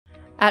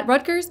At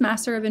Rutgers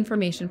Master of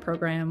Information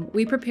program,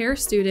 we prepare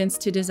students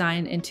to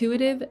design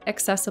intuitive,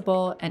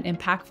 accessible, and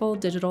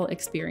impactful digital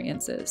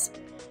experiences.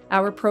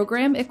 Our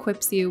program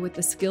equips you with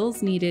the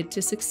skills needed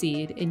to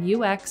succeed in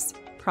UX,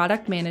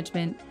 product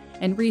management,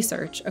 and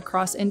research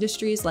across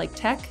industries like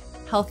tech,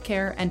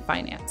 healthcare, and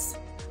finance.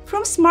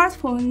 From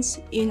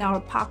smartphones in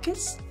our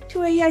pockets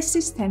to AI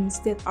systems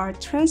that are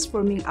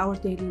transforming our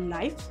daily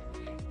life,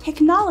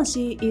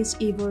 technology is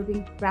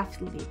evolving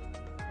rapidly.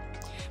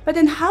 But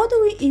then how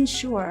do we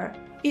ensure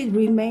it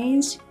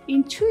remains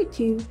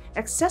intuitive,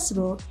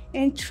 accessible,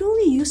 and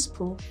truly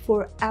useful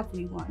for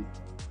everyone?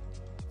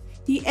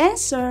 The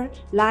answer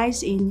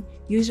lies in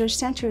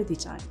user-centered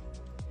design,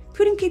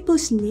 putting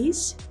people's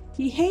needs,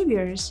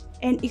 behaviors,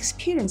 and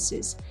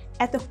experiences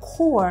at the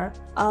core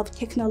of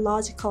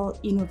technological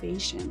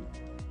innovation.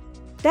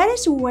 That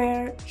is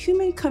where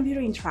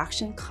human-computer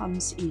interaction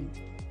comes in.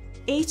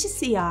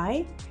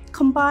 HCI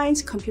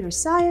combines computer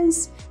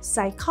science,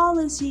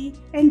 psychology,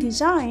 and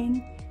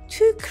design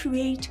to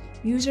create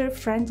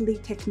user-friendly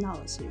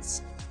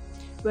technologies.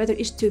 Whether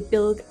it's to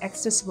build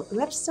accessible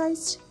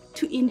websites,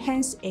 to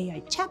enhance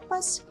AI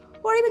chatbots,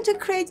 or even to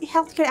create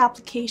healthcare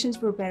applications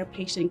for better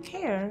patient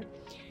care,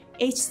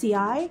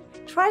 HCI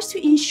tries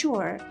to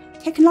ensure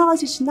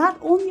technology is not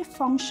only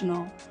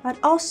functional, but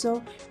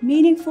also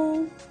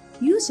meaningful,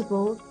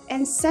 usable,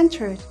 and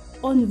centered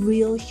on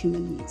real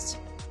human needs.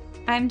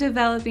 I'm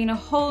developing a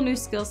whole new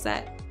skill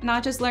set,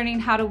 not just learning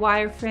how to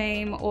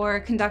wireframe or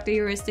conduct a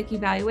heuristic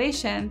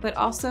evaluation, but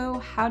also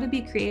how to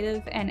be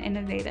creative and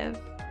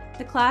innovative.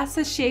 The class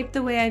has shaped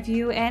the way I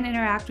view and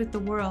interact with the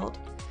world.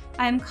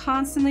 I'm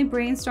constantly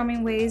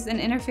brainstorming ways an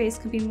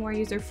interface could be more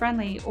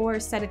user-friendly or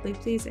aesthetically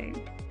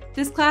pleasing.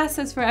 This class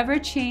has forever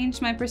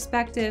changed my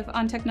perspective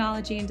on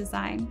technology and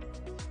design.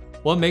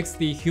 What makes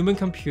the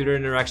human-computer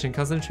interaction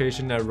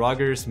concentration at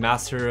Rutgers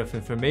Master of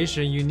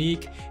Information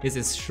unique is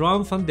its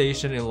strong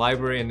foundation in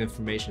library and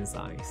information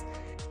science.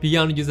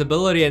 Beyond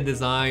usability and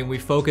design, we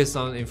focus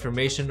on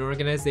information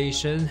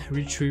organization,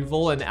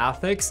 retrieval, and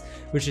ethics,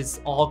 which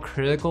is all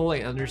critical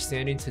in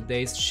understanding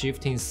today's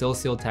shifting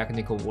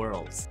socio-technical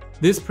worlds.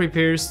 This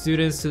prepares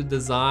students to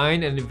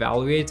design and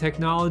evaluate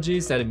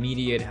technologies that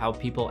mediate how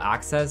people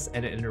access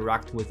and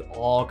interact with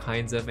all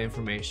kinds of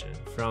information,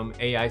 from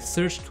AI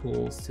search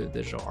tools to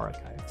digital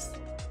archives.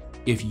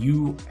 If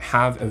you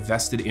have a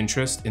vested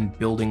interest in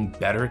building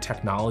better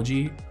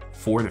technology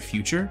for the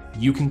future,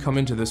 you can come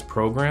into this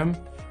program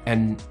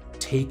and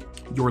take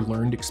your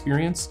learned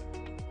experience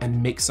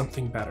and make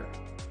something better.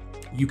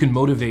 You can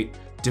motivate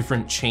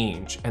different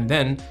change, and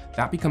then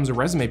that becomes a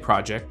resume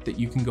project that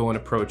you can go and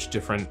approach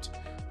different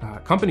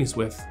companies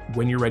with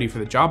when you're ready for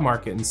the job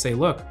market and say,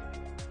 look,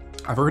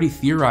 I've already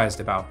theorized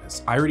about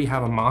this. I already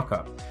have a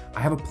mock-up. I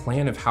have a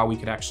plan of how we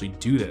could actually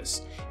do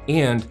this.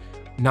 And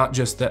not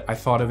just that I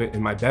thought of it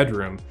in my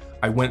bedroom,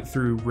 I went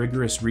through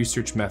rigorous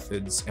research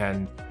methods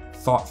and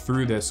thought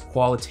through this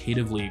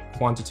qualitatively,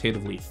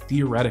 quantitatively,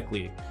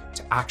 theoretically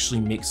to actually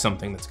make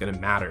something that's going to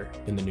matter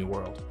in the new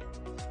world.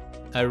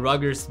 At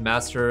Rutgers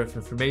Master of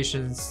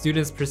Information,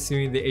 students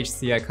pursuing the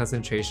HCI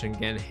concentration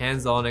gain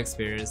hands-on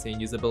experience in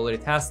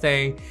usability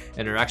testing,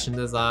 interaction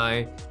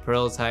design,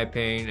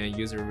 prototyping, and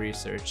user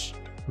research.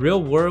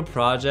 Real-world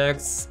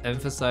projects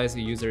emphasize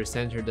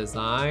user-centered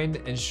design,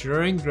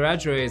 ensuring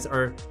graduates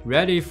are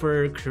ready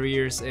for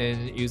careers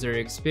in user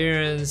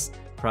experience,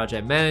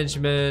 project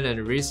management,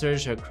 and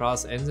research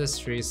across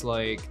industries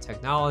like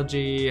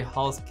technology,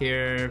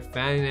 healthcare,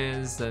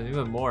 finance, and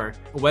even more.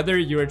 Whether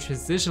you're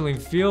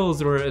transitioning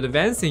fields or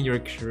advancing your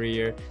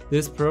career,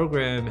 this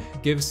program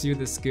gives you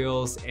the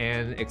skills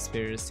and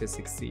experience to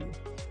succeed.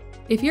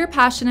 If you're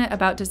passionate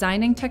about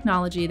designing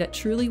technology that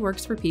truly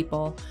works for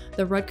people,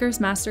 the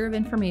Rutgers Master of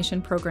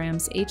Information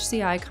program's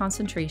HCI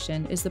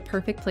concentration is the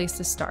perfect place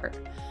to start.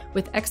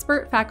 With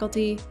expert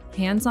faculty,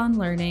 hands-on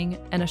learning,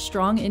 and a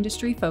strong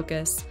industry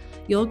focus,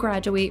 you'll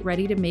graduate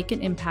ready to make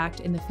an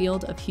impact in the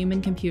field of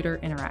human-computer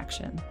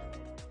interaction.